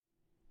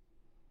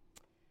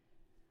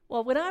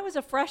Well, when I was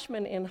a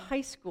freshman in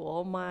high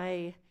school,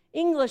 my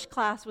English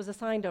class was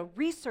assigned a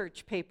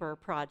research paper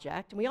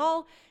project, and we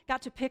all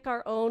got to pick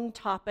our own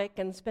topic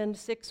and spend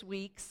 6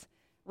 weeks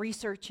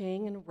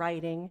researching and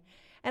writing.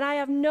 And I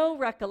have no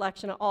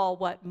recollection at all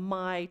what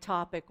my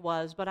topic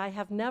was, but I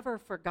have never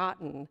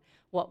forgotten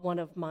what one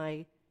of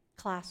my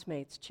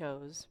classmates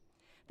chose.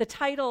 The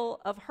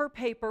title of her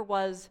paper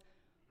was,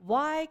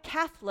 "Why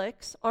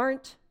Catholics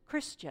Aren't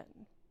Christian."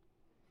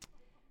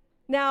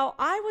 Now,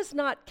 I was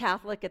not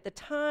Catholic at the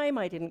time.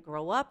 I didn't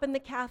grow up in the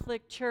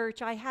Catholic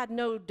Church. I had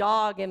no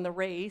dog in the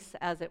race,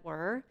 as it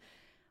were.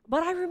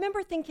 But I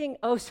remember thinking,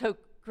 oh, so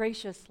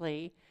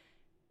graciously,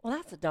 well,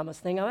 that's the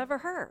dumbest thing I've ever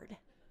heard.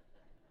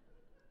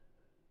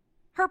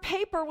 Her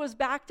paper was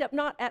backed up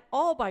not at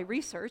all by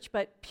research,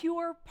 but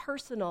pure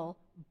personal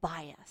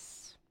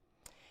bias.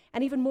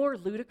 And even more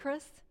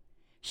ludicrous,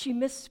 she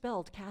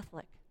misspelled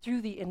Catholic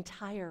through the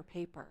entire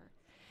paper.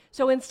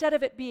 So instead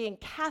of it being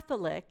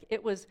Catholic,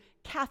 it was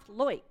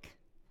Catholic.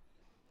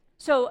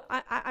 So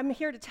I'm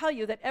here to tell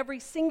you that every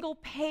single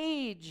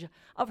page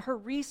of her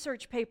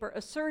research paper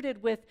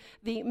asserted with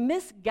the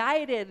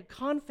misguided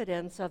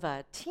confidence of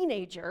a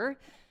teenager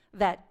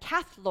that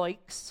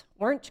Catholics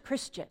weren't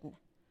Christian.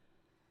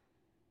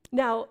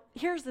 Now,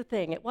 here's the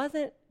thing. It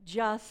wasn't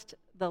just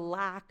the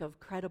lack of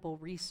credible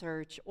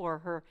research or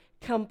her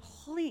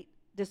complete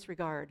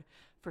disregard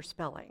for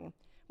spelling,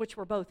 which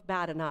were both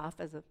bad enough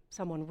as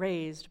someone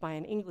raised by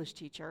an English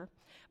teacher.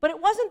 But it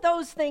wasn't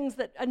those things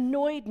that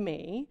annoyed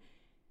me.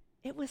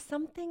 It was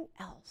something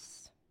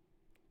else.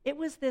 It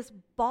was this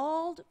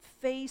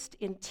bald-faced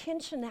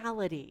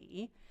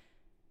intentionality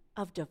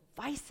of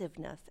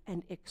divisiveness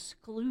and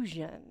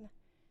exclusion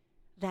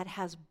that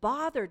has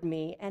bothered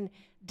me and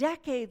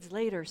decades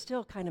later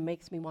still kind of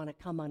makes me want to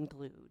come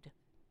unglued.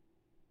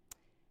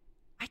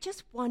 I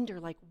just wonder,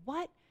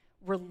 what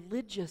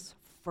religious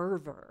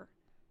fervor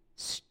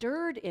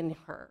stirred in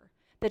her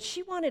that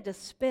she wanted to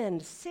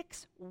spend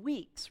 6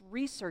 weeks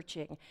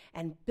researching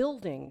and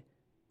building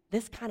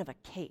this kind of a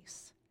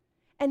case.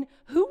 And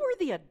who were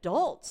the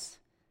adults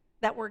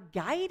that were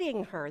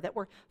guiding her, that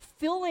were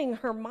filling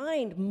her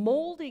mind,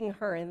 molding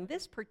her in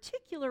this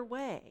particular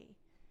way?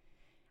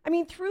 I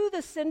mean, through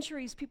the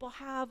centuries, people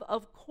have,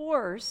 of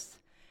course,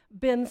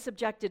 been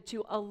subjected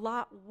to a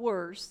lot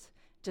worse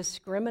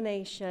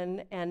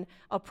discrimination and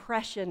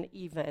oppression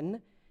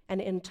even,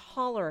 and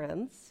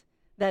intolerance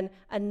than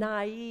a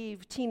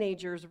naive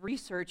teenager's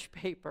research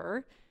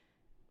paper.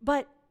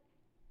 But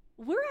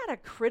we're at a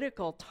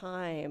critical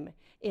time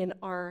in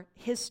our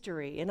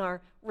history, in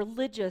our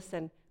religious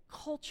and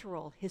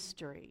cultural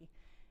history,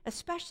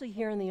 especially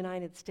here in the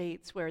United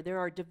States, where there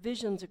are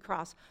divisions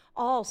across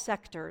all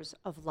sectors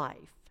of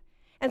life.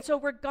 And so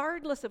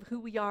regardless of who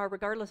we are,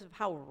 regardless of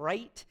how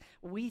right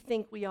we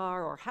think we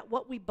are or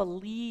what we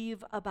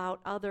believe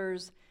about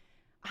others,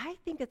 I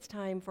think it's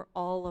time for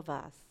all of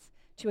us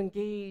to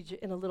engage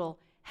in a little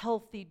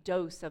healthy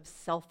dose of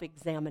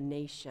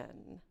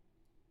self-examination.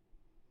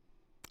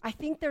 I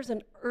think there's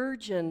an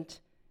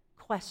urgent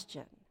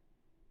question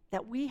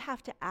that we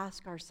have to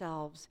ask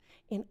ourselves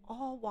in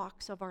all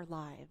walks of our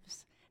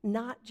lives,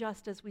 not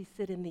just as we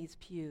sit in these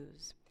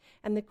pews.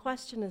 And the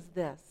question is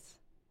this: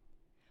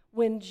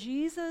 when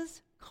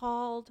Jesus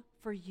called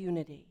for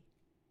unity,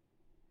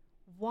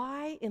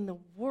 why in the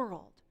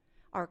world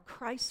are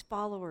Christ's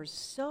followers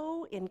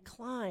so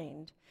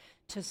inclined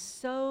to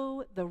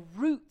sow the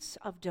roots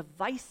of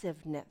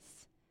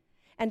divisiveness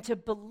and to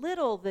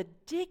belittle the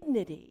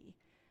dignity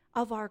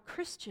of our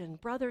Christian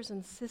brothers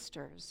and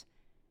sisters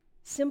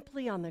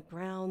simply on the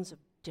grounds of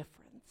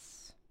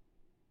difference?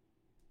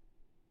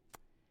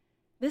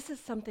 This is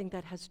something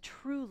that has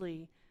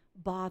truly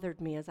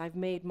bothered me as I've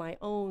made my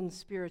own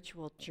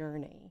spiritual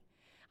journey.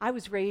 I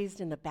was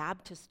raised in the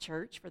Baptist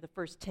church for the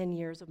first 10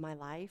 years of my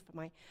life.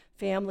 My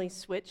family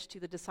switched to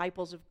the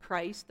Disciples of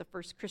Christ, the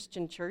first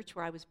Christian church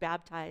where I was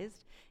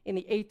baptized in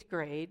the 8th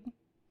grade.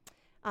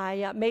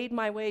 I made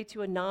my way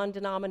to a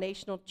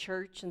non-denominational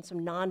church and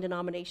some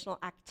non-denominational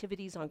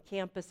activities on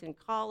campus in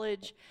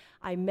college.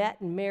 I met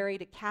and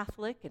married a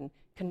Catholic and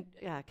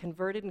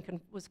converted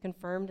and was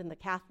confirmed in the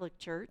Catholic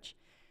Church.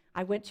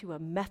 I went to a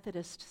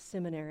Methodist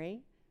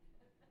seminary.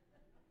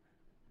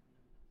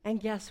 And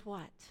guess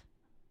what?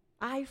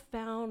 I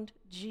found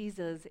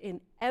Jesus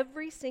in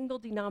every single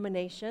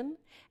denomination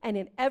and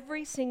in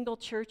every single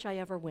church I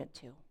ever went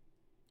to.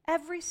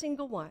 Every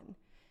single one.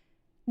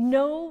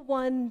 No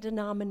one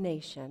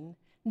denomination,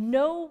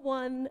 no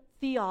one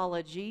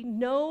theology,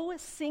 no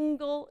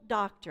single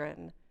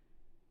doctrine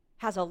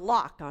has a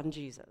lock on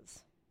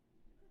Jesus.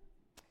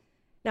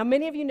 Now,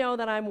 many of you know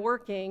that I'm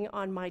working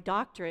on my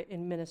doctorate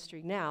in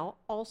ministry now,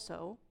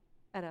 also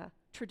at a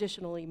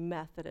traditionally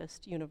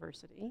Methodist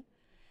university.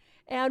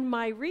 And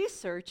my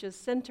research is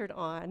centered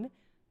on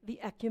the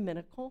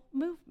ecumenical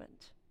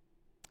movement.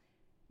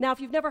 Now,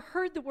 if you've never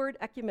heard the word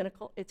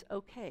ecumenical, it's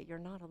okay. You're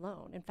not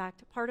alone. In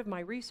fact, part of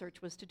my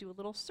research was to do a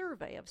little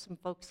survey of some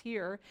folks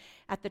here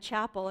at the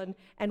chapel.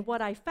 And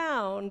what I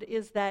found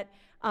is that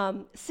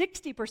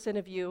 60%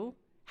 of you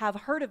have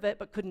heard of it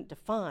but couldn't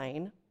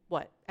define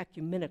what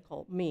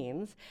ecumenical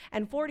means,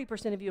 and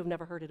 40% of you have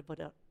never heard of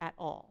it at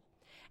all.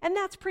 And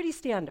that's pretty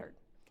standard.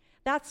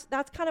 That's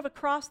kind of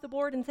across the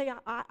board, and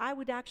I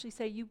would actually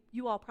say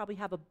you all probably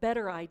have a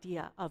better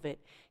idea of it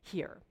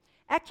here.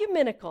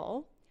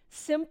 Ecumenical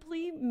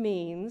simply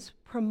means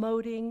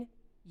promoting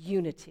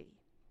unity.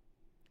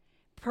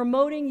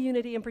 Promoting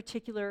unity in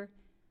particular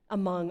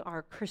among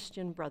our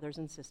Christian brothers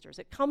and sisters.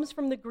 It comes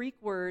from the Greek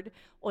word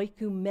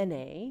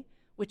oikumene,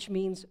 which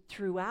means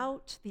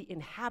throughout the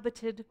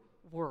inhabited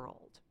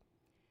world.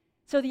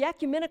 So the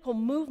ecumenical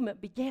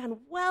movement began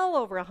well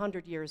over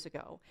 100 years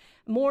ago,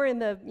 more in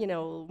the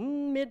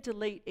mid to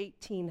late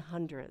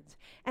 1800s.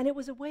 And it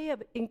was a way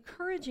of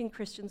encouraging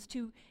Christians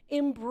to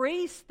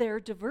embrace their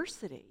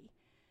diversity,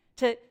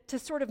 to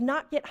sort of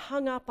not get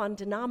hung up on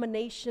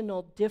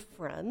denominational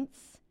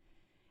difference,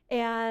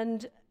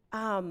 and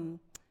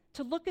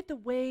to look at the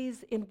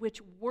ways in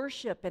which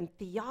worship and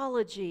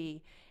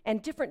theology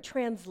and different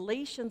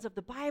translations of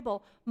the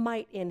Bible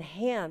might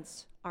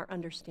enhance our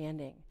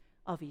understanding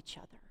of each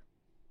other.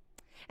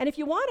 And if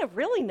you want to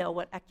really know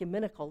what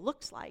ecumenical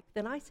looks like,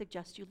 then I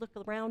suggest you look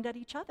around at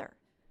each other.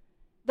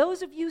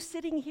 Those of you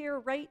sitting here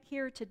right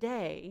here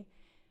today,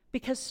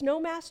 because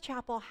Snowmass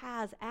Chapel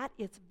has at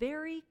its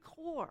very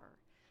core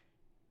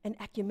an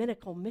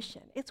ecumenical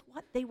mission. It's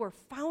what they were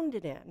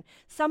founded in.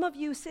 Some of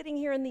you sitting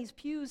here in these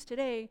pews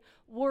today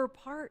were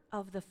part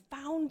of the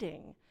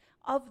founding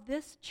of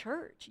this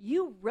church.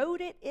 You wrote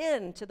it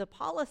into the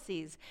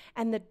policies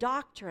and the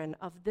doctrine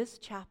of this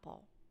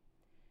chapel.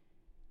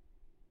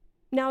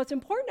 Now, it's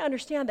important to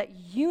understand that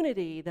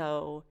unity,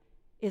 though,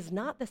 is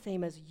not the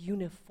same as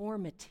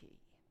uniformity,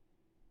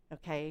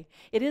 okay?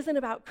 It isn't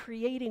about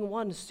creating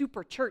one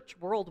super church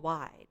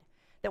worldwide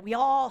that we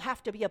all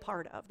have to be a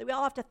part of, that we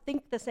all have to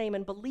think the same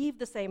and believe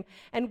the same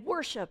and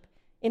worship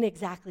in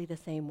exactly the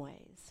same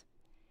ways.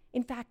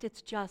 In fact,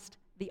 it's just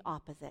the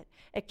opposite.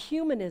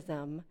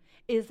 Ecumenism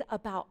is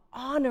about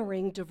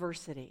honoring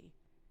diversity,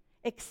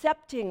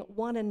 accepting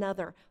one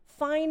another,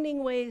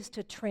 finding ways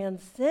to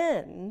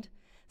transcend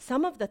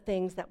some of the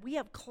things that we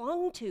have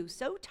clung to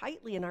so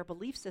tightly in our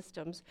belief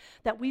systems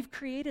that we've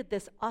created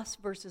this us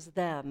versus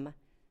them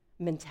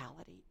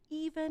mentality,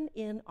 even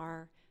in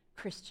our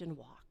Christian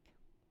walk.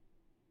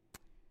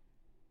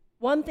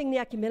 One thing the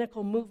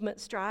ecumenical movement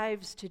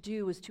strives to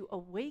do is to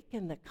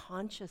awaken the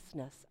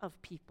consciousness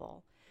of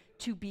people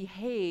to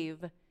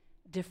behave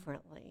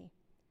differently.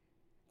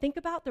 Think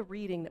about the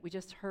reading that we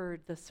just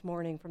heard this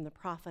morning from the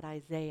prophet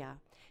Isaiah.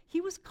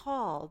 He was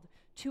called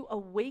to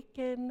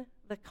awaken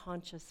the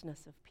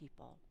consciousness of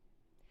people.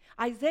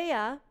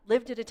 Isaiah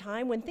lived at a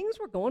time when things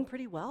were going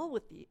pretty well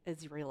with the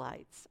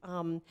Israelites.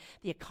 The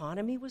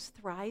economy was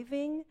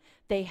thriving.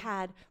 They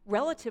had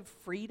relative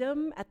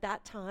freedom at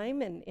that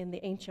time in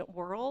the ancient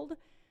world.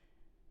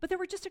 But there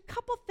were just a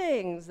couple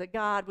things that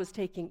God was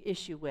taking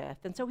issue with.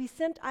 And so he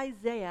sent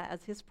Isaiah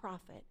as his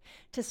prophet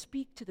to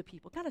speak to the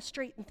people, kind of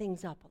straighten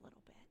things up a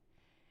little bit.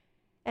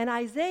 And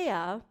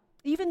Isaiah,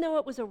 even though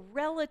it was a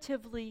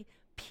relatively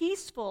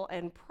peaceful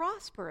and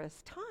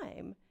prosperous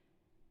time,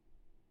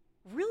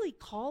 really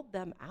called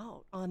them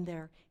out on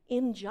their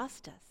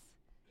injustice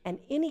and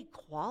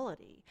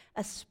inequality,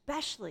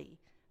 especially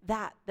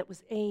that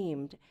was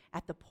aimed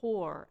at the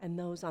poor and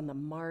those on the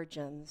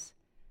margins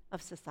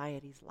of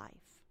society's life.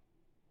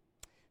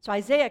 So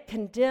Isaiah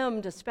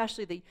condemned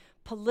especially the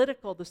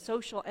political, the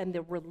social, and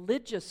the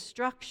religious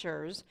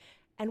structures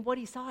and what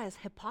he saw as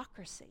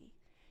hypocrisy.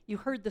 You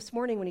heard this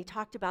morning when he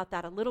talked about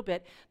that a little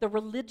bit, the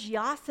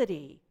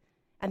religiosity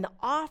and the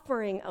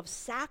offering of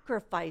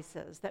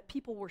sacrifices that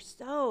people were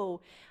so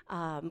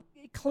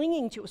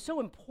clinging to, so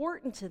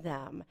important to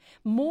them,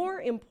 more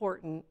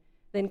important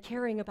than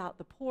caring about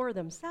the poor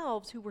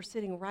themselves who were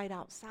sitting right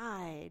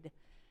outside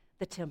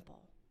the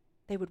temple.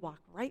 They would walk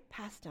right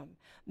past them,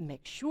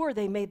 make sure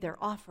they made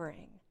their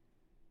offering,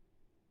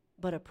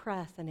 but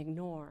oppress and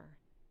ignore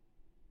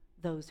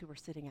those who were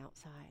sitting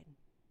outside.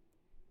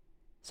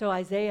 So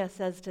Isaiah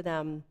says to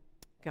them,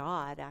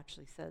 God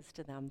actually says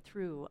to them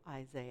through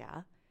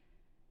Isaiah,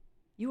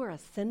 you are a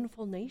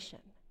sinful nation.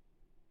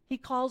 He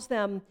calls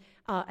them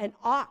an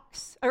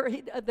ox, or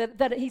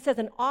he says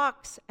an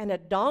ox and a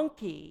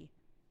donkey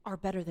are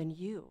better than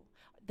you.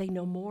 They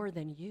know more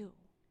than you.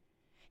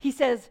 He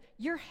says,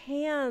 your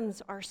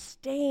hands are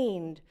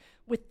stained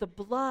with the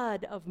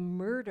blood of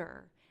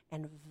murder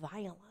and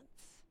violence.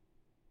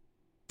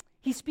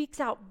 He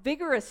speaks out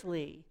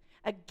vigorously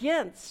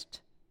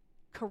against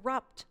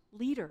corrupt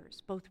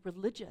leaders, both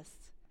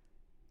religious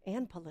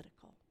and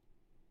political.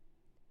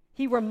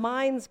 He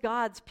reminds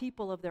God's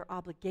people of their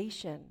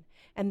obligation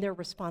and their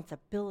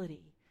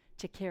responsibility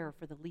to care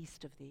for the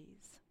least of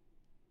these.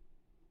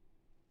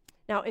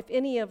 Now, if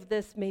any of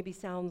this maybe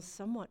sounds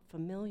somewhat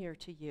familiar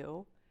to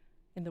you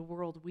in the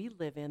world we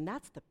live in,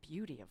 that's the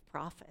beauty of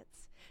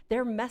prophets.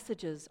 Their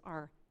messages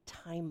are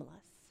timeless.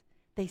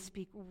 They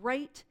speak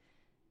right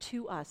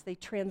to us. They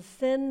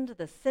transcend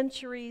the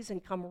centuries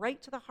and come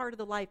right to the heart of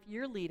the life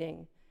you're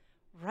leading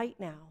right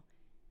now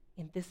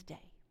in this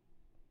day.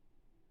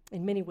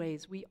 In many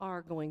ways, we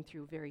are going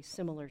through very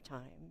similar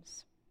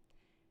times.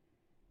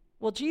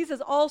 Well,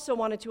 Jesus also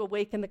wanted to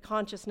awaken the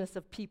consciousness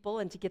of people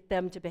and to get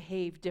them to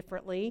behave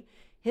differently.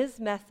 His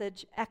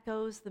message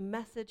echoes the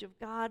message of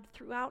God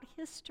throughout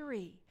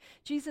history.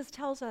 Jesus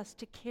tells us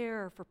to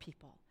care for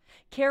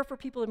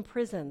people in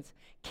prisons,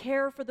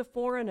 care for the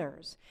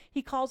foreigners.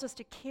 He calls us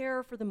to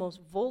care for the most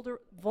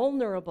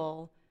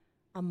vulnerable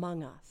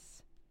among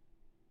us.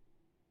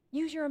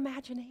 Use your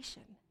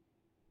imagination.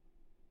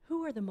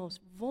 Who are the most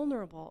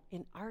vulnerable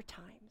in our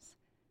times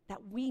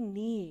that we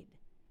need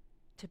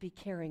to be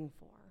caring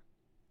for?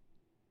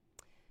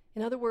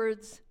 In other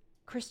words,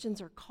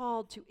 Christians are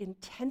called to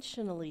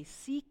intentionally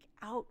seek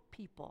out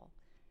people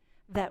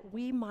that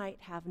we might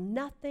have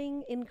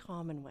nothing in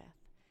common with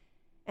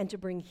and to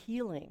bring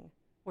healing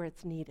where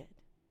it's needed.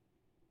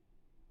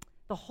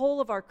 The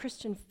whole of our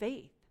Christian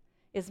faith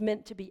is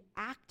meant to be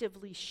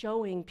actively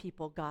showing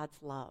people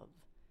God's love,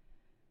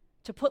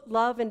 to put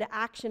love into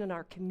action in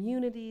our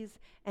communities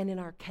and in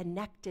our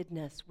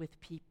connectedness with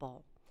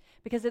people.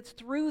 Because it's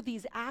through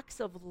these acts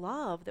of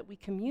love that we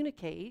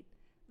communicate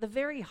the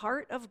very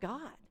heart of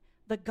God,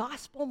 the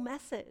gospel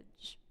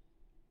message.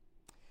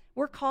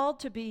 We're called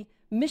to be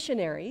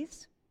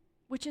missionaries,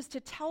 which is to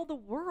tell the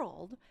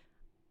world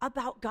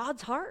about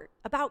God's heart,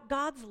 about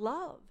God's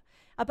love,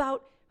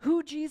 about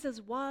who Jesus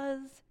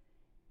was,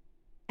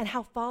 and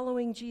how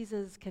following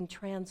Jesus can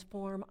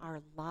transform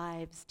our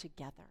lives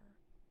together.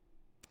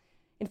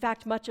 In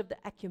fact, much of the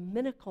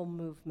ecumenical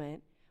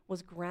movement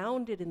was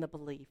grounded in the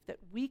belief that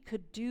we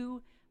could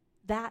do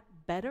that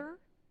better.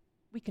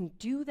 We can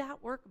do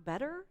that work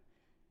better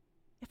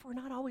if we're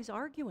not always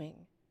arguing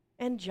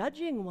and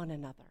judging one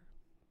another.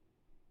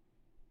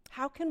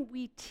 How can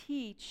we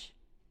teach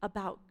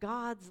about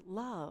God's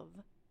love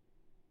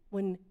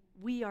when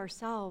we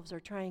ourselves are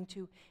trying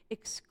to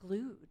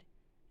exclude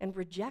and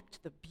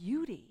reject the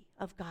beauty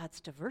of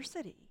God's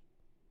diversity?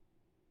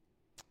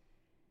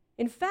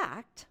 In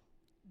fact,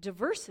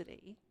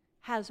 diversity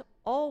has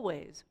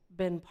always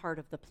been part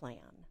of the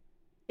plan.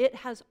 It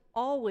has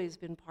always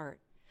been part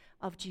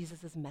of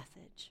Jesus'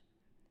 message.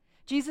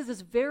 Jesus'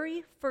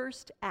 very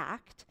first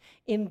act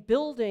in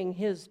building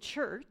his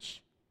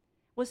church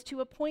was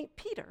to appoint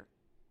Peter.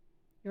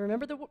 You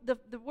remember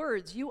the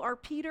words, "You are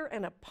Peter,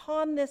 and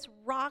upon this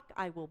rock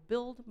I will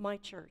build my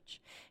church."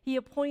 He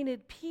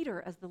appointed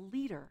Peter as the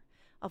leader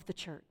of the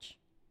church.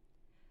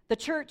 The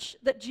church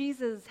that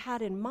Jesus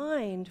had in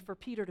mind for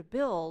Peter to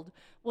build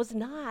was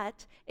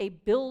not a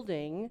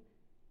building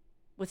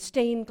with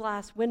stained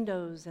glass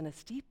windows and a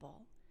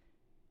steeple.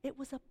 It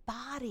was a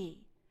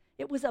body.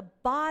 It was a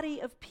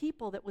body of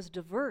people that was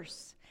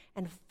diverse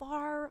and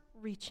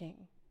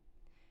far-reaching.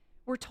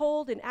 We're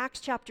told in Acts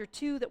chapter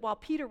 2 that while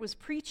Peter was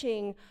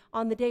preaching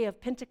on the day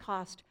of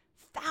Pentecost,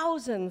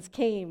 thousands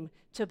came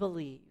to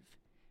believe.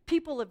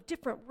 People of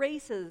different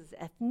races,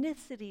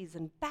 ethnicities,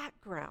 and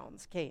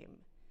backgrounds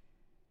came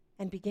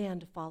and began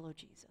to follow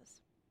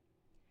Jesus.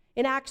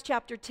 In Acts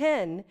chapter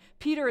 10,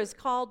 Peter is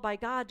called by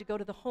God to go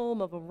to the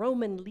home of a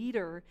Roman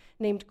leader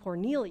named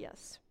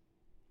Cornelius.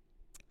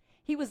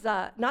 He was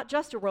not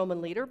just a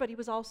Roman leader, but he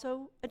was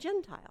also a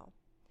Gentile.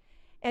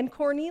 And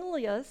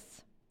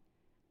Cornelius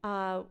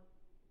God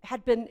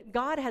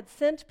had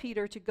sent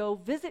Peter to go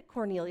visit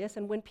Cornelius,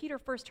 and when Peter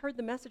first heard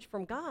the message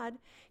from God,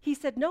 he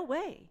said, "No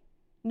way,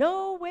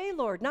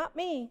 Lord, not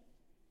me."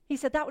 He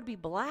said, "That would be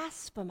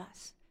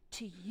blasphemous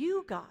to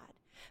you, God."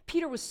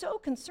 Peter was so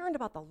concerned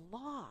about the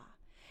law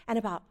and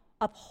about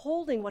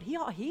upholding what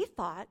he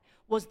thought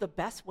was the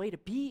best way to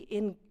be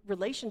in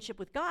relationship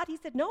with God. He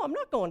said, "No, I'm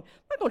not going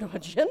to a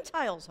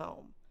Gentile's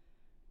home.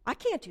 I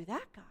can't do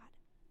that, God."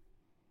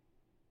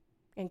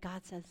 And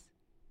God says,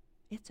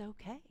 "It's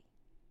okay.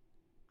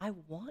 I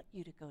want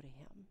you to go to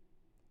him."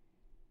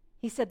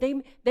 He said,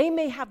 they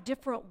may have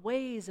different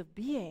ways of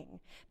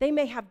being. They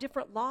may have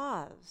different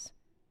laws,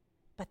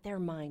 but they're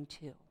mine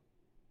too.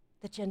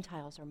 The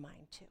Gentiles are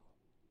mine too.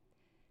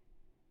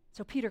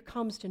 So Peter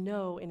comes to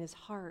know in his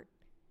heart,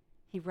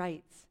 he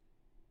writes,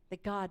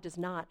 that God does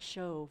not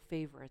show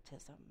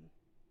favoritism.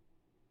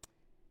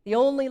 The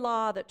only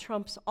law that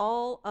trumps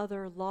all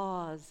other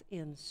laws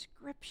in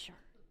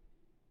Scripture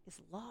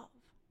is love.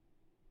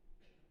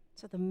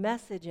 So the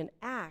message in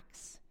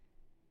Acts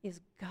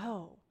is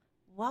go,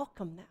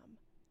 welcome them,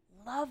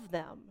 love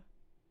them.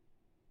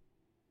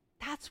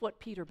 That's what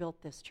Peter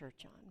built this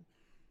church on.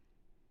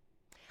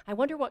 I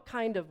wonder what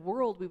kind of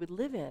world we would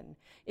live in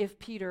if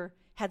Peter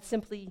had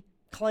simply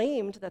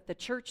claimed that the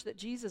church that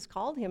Jesus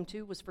called him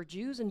to was for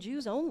Jews and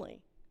Jews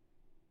only.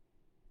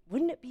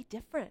 Wouldn't it be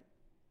different?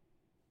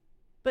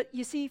 But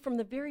you see, from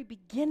the very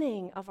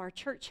beginning of our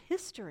church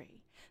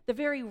history, the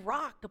very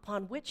rock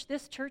upon which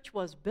this church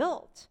was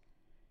built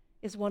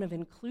is one of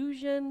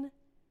inclusion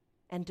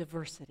and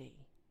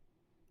diversity.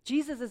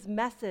 Jesus'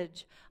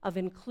 message of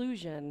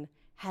inclusion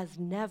has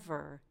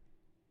never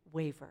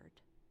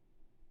wavered.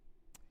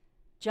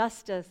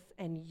 Justice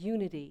and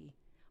unity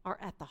are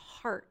at the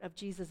heart of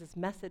Jesus'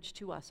 message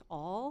to us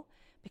all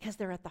because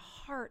they're at the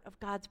heart of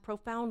God's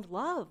profound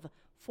love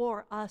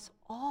for us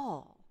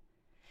all.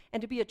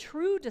 And to be a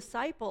true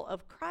disciple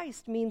of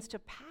Christ means to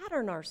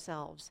pattern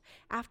ourselves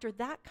after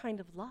that kind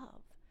of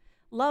love.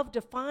 Love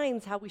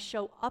defines how we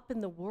show up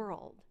in the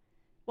world,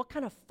 what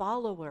kind of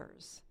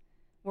followers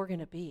we're going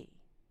to be.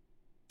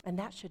 And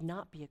that should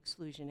not be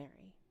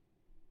exclusionary.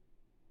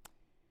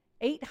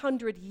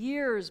 800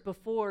 years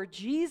before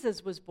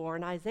Jesus was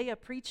born, Isaiah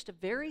preached a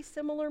very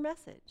similar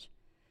message.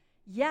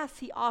 Yes,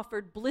 he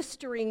offered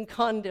blistering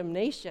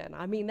condemnation.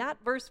 I mean,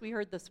 that verse we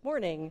heard this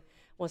morning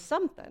was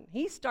something.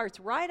 He starts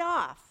right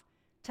off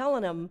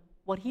telling them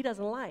what he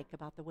doesn't like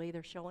about the way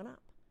they're showing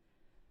up.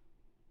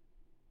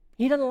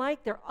 He doesn't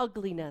like their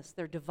ugliness,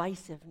 their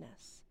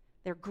divisiveness,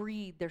 their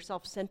greed, their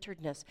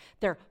self-centeredness,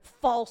 their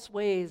false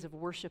ways of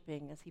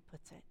worshiping, as he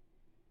puts it.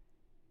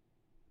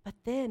 But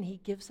then he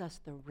gives us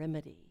the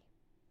remedy.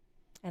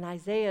 And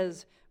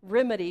Isaiah's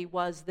remedy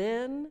was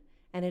then,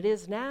 and it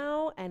is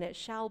now, and it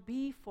shall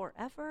be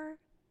forever,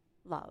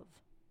 love.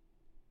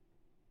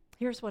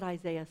 Here's what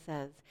Isaiah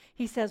says.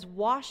 He says,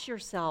 wash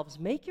yourselves,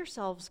 make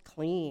yourselves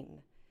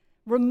clean.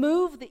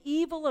 Remove the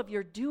evil of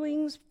your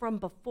doings from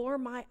before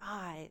my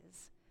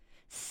eyes.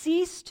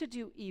 Cease to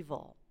do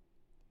evil.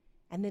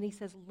 And then he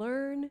says,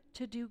 learn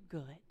to do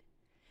good.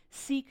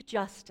 Seek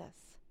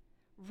justice.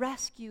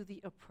 Rescue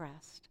the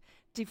oppressed.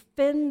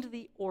 Defend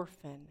the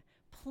orphan.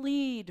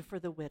 Plead for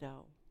the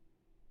widow.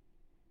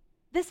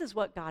 This is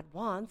what God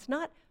wants,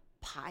 not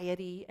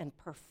piety and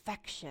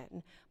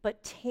perfection,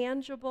 but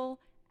tangible,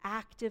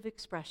 active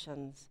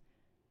expressions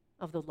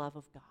of the love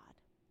of God.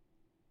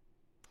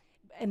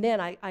 And then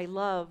I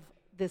love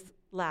this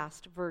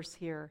last verse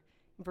here,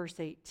 verse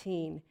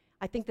 18.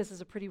 I think this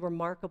is a pretty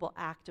remarkable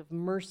act of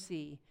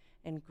mercy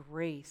and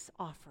grace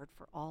offered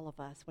for all of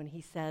us when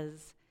he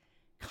says,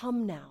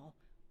 come now,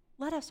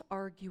 let us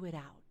argue it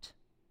out.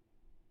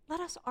 Let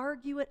us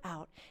argue it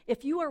out.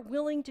 If you are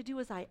willing to do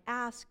as I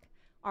ask,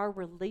 our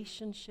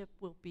relationship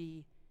will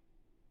be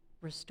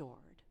restored.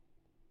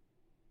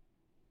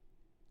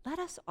 Let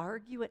us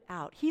argue it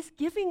out. He's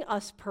giving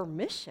us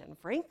permission,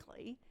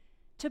 frankly,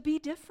 to be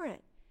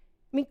different.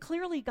 I mean,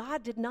 clearly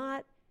God did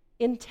not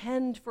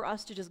intend for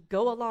us to just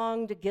go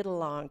along to get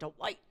along, to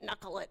white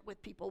knuckle it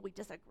with people we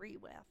disagree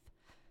with.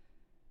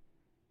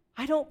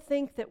 I don't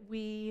think that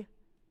we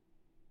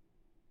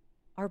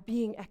are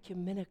being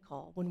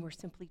ecumenical when we're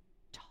simply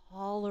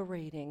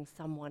tolerating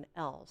someone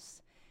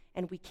else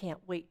and we can't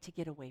wait to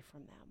get away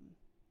from them.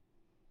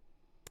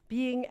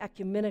 Being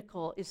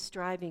ecumenical is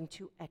striving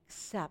to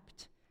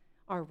accept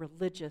our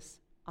religious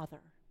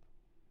other.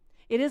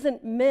 It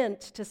isn't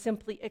meant to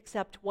simply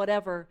accept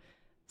whatever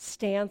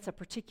stance a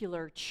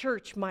particular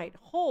church might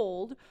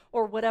hold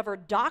or whatever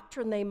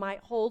doctrine they might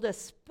hold,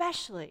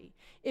 especially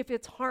if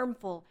it's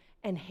harmful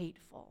and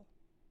hateful.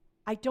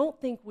 I don't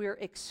think we're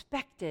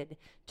expected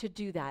to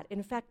do that.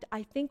 In fact,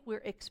 I think we're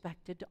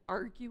expected to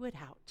argue it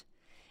out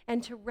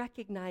and to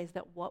recognize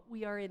that what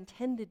we are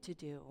intended to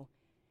do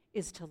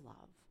is to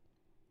love.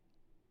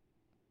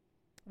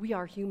 We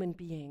are human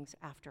beings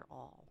after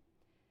all.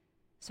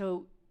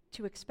 So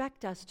to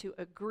expect us to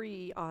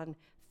agree on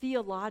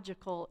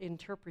theological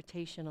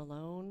interpretation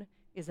alone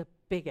is a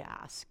big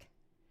ask.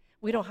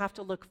 We don't have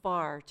to look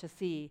far to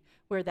see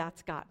where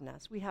that's gotten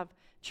us. We have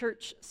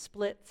church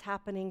splits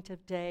happening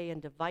today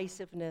and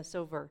divisiveness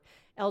over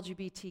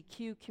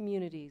LGBTQ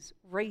communities,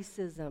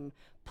 racism,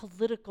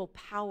 political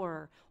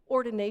power,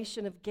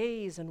 ordination of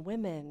gays and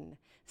women,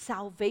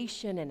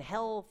 salvation and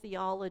hell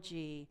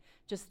theology,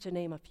 just to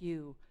name a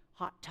few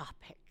hot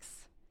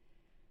topics.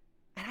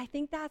 And I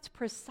think that's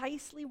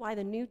precisely why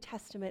the New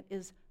Testament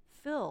is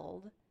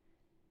filled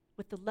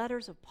with the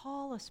letters of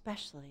Paul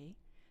especially,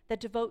 that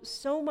devote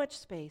so much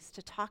space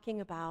to talking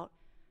about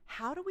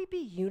how do we be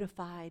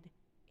unified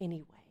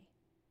anyway?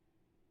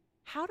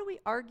 How do we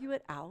argue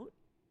it out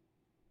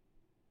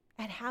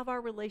and have our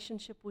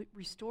relationship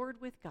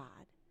restored with God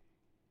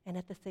and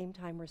at the same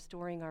time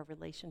restoring our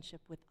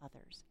relationship with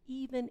others,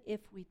 even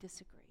if we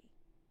disagree?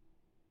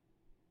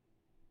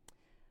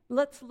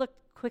 Let's look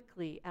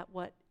quickly at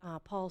what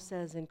Paul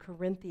says in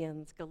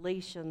Corinthians,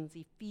 Galatians,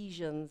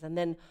 Ephesians, and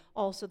then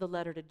also the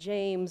letter to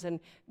James. And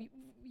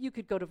you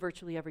could go to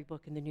virtually every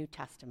book in the New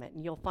Testament,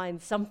 and you'll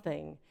find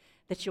something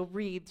that you'll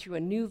read through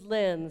a new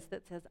lens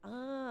that says,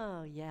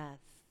 oh, yes,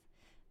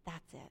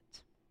 that's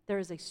it. There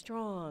is a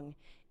strong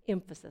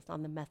emphasis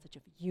on the message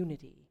of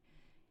unity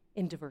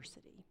in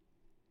diversity.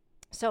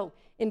 So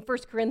in 1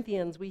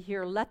 Corinthians, we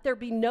hear, let there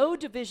be no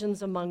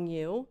divisions among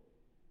you,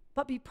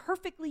 but be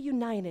perfectly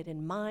united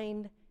in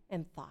mind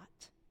and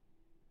thought.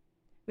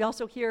 We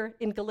also hear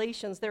in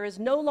Galatians, there is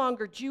no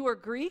longer Jew or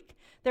Greek,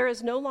 there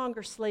is no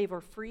longer slave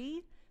or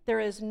free, there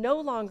is no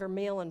longer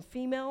male and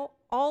female,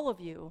 all of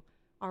you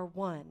are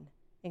one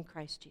in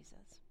Christ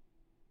Jesus.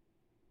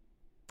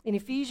 In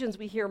Ephesians,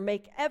 we hear,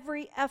 make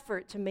every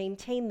effort to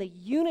maintain the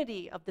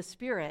unity of the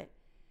Spirit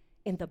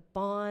in the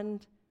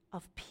bond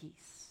of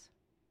peace.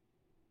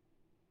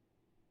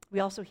 We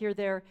also hear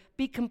there,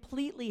 be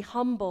completely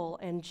humble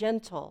and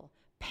gentle,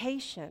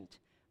 patient,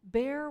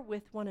 bear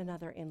with one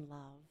another in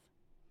love.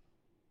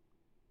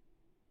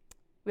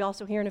 We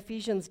also hear in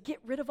Ephesians, get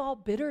rid of all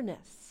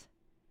bitterness,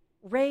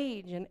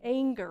 rage and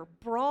anger,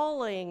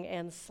 brawling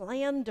and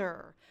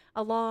slander,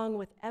 along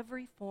with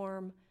every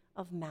form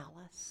of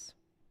malice.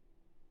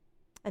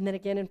 And then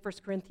again in 1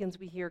 Corinthians,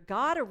 we hear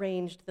God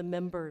arranged the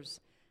members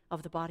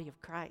of the body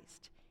of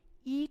Christ,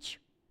 each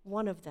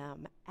one of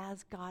them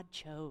as God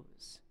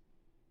chose.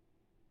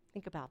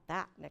 Think about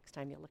that next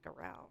time you look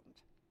around.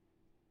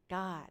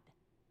 God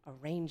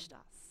arranged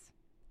us.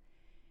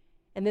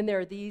 And then there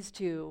are these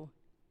two,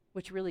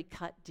 which really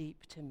cut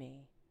deep to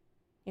me.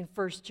 In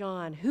 1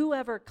 John,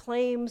 whoever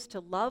claims to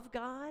love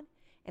God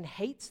and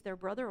hates their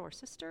brother or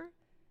sister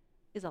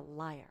is a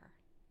liar.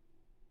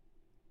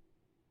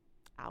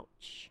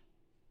 Ouch.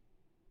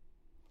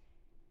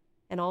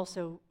 And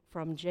also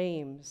from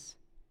James,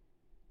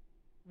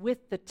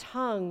 with the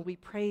tongue we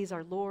praise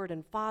our Lord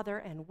and Father,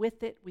 and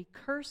with it we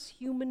curse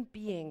human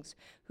beings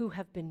who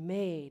have been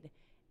made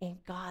in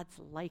God's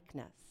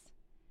likeness.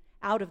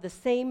 Out of the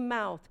same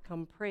mouth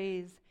come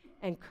praise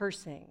and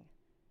cursing.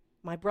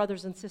 My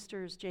brothers and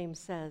sisters, James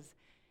says,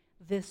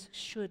 this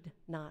should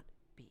not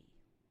be.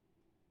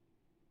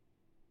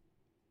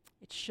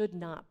 It should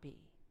not be,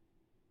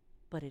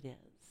 but it is.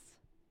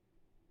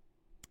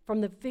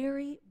 From the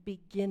very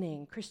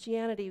beginning,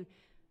 Christianity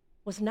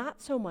was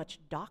not so much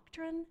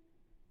doctrine,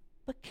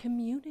 but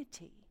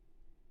community.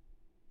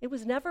 It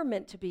was never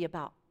meant to be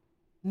about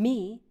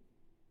me.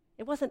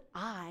 It wasn't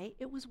I,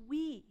 it was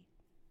we.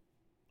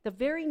 The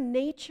very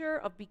nature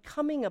of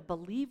becoming a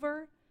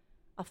believer,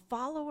 a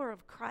follower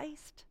of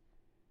Christ,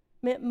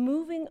 meant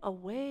moving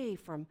away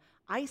from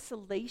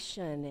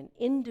isolation and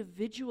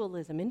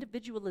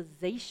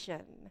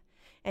individualization,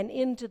 and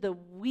into the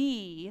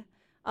we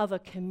of a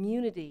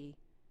community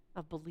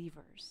of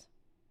believers.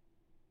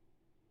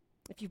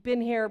 If you've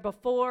been here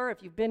before,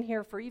 if you've been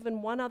here for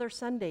even one other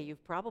Sunday,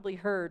 you've probably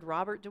heard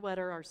Robert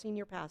DeWetter, our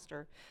senior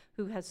pastor,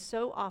 who has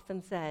so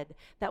often said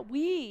that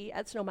we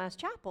at Snowmass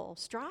Chapel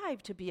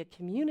strive to be a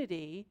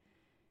community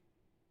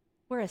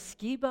where a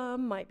ski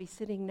bum might be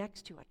sitting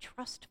next to a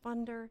trust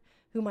funder,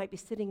 who might be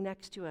sitting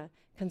next to a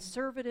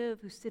conservative,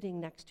 who's sitting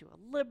next to a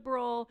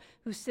liberal,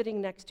 who's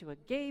sitting next to a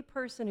gay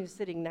person, who's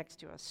sitting next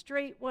to a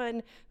straight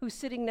one, who's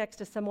sitting next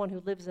to someone who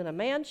lives in a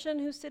mansion,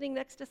 who's sitting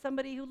next to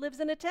somebody who lives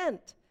in a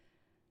tent.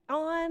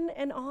 On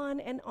and on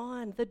and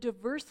on. The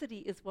diversity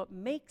is what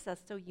makes us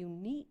so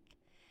unique.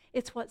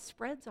 It's what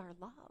spreads our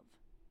love.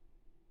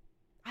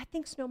 I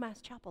think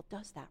Snowmass Chapel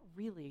does that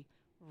really,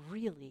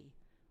 really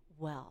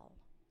well.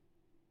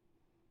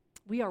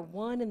 We are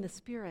one in the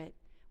Spirit.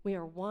 We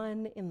are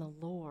one in the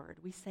Lord.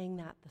 We sang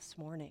that this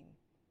morning.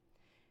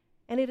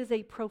 And it is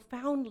a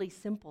profoundly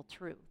simple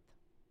truth.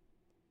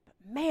 But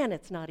man,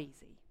 it's not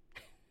easy.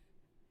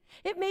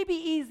 It may be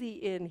easy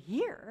in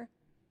here,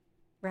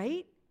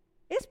 right?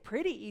 It's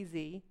pretty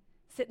easy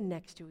sitting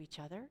next to each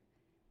other.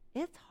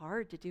 It's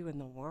hard to do in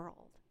the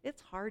world.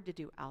 It's hard to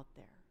do out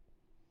there.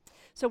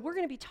 So we're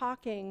going to be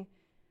talking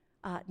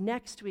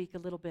next week a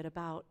little bit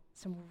about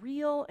some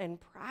real and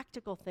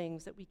practical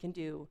things that we can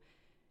do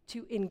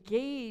to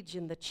engage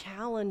in the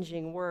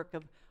challenging work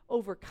of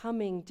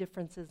overcoming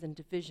differences and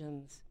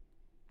divisions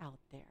out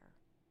there.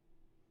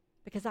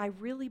 Because I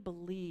really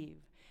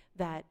believe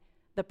that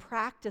the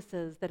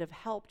practices that have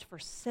helped for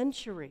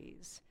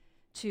centuries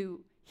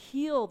to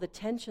heal the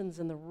tensions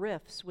and the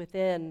rifts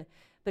within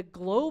the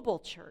global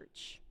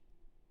church,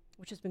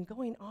 which has been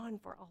going on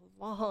for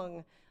a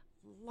long,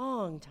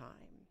 long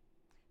time.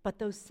 But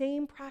those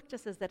same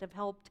practices that have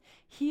helped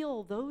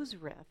heal those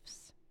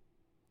rifts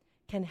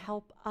can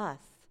help us,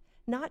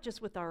 not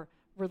just with our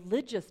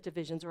religious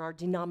divisions or our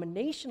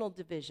denominational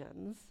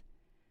divisions,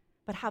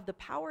 but have the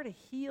power to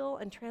heal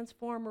and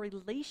transform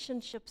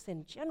relationships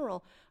in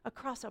general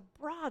across a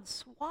broad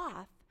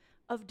swath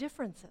of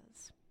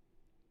differences.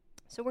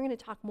 So we're going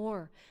to talk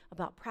more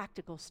about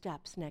practical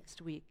steps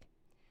next week.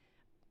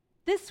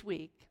 This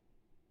week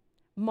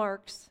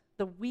marks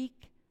the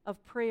week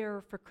of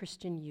prayer for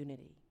Christian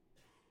unity.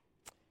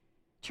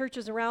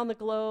 Churches around the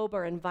globe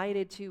are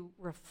invited to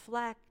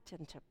reflect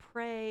and to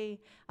pray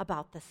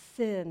about the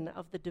sin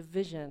of the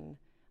division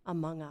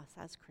among us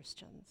as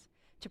Christians,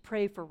 to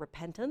pray for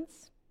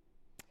repentance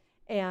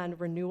and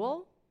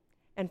renewal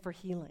and for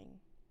healing.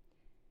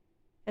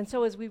 And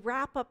so as we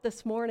wrap up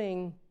this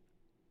morning,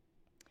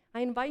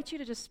 I invite you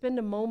to just spend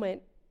a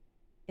moment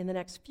in the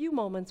next few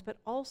moments, but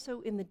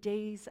also in the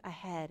days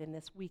ahead, in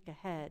this week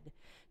ahead,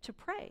 to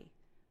pray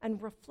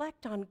and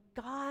reflect on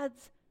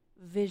God's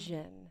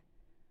vision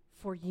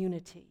for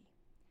unity.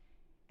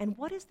 And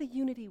what is the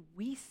unity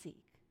we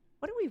seek?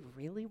 What do we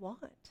really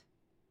want?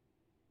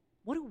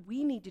 What do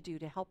we need to do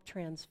to help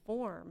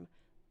transform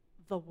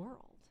the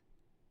world?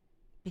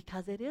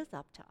 Because it is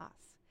up to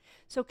us.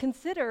 So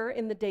consider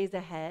in the days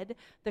ahead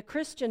the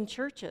Christian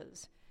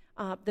churches,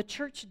 the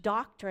church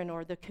doctrine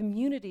or the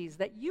communities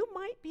that you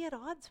might be at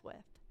odds with.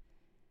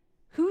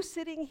 Who's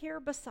sitting here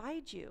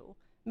beside you,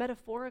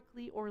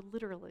 metaphorically or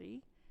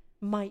literally,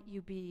 might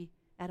you be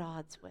at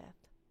odds with?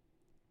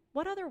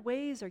 What other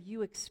ways are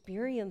you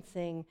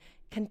experiencing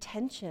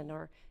contention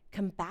or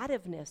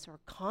combativeness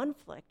or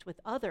conflict with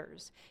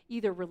others,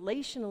 either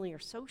relationally or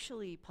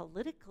socially,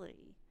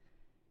 politically?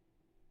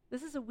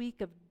 This is a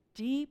week of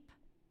deep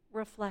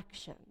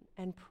reflection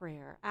and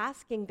prayer,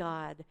 asking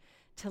God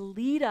to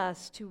lead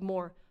us to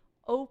more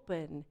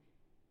open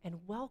and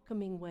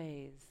welcoming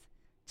ways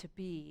to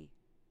be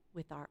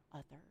with our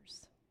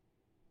others.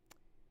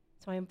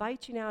 So I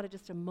invite you now to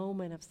just a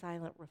moment of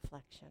silent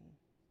reflection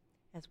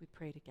as we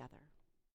pray together.